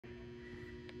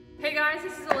Hey guys,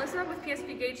 this is Alyssa with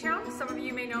PSP Gagetown. Some of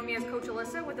you may know me as Coach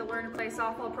Alyssa with the Learn to Play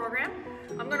softball program.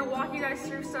 I'm going to walk you guys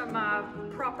through some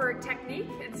proper technique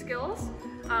and skills,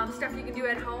 stuff you can do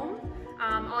at home.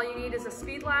 All you need is a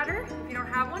speed ladder. If you don't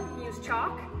have one, you can use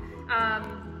chalk,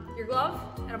 your glove,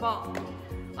 and a ball.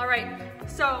 All right,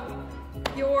 so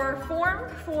your form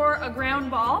for a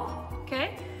ground ball,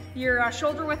 okay? Your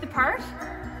shoulder width apart.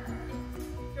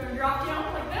 You're going to drop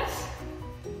down like this,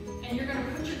 and you're going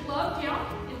to put your glove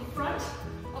down in front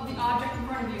of the object in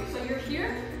front of you. So you're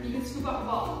here, you can scoop up a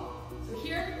ball. So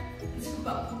here, and scoop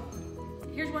up.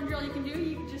 Here's one drill you can do.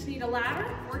 You just need a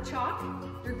ladder or chalk,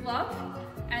 your glove,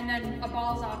 and then a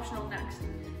ball is optional next.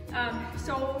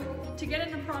 So to get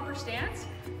in the proper stance,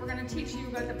 we're going to teach you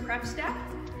about the prep step.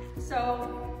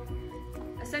 So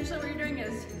essentially what you're doing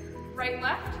is right,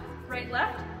 left,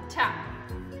 tap.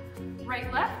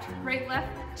 Right, left,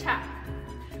 tap.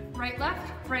 Right,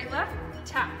 left,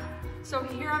 tap. So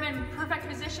here I'm in perfect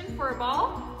position for a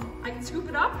ball. I can scoop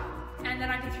it up and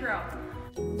then I can throw.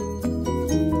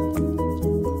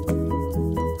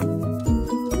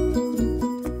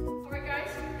 All right guys,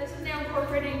 this is now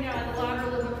incorporating the ladder a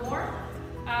little bit more.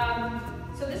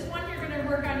 So this one you're going to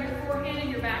work on your forehand and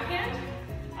your backhand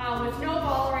with no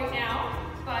ball right now,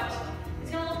 but it's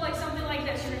going to look like something like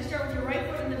this. You're going to start with your right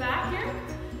foot in the back here,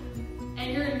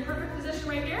 and you're in perfect position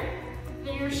right here.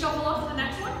 Then you're going to shuffle up to the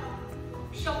next one.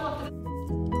 Shuffle up to the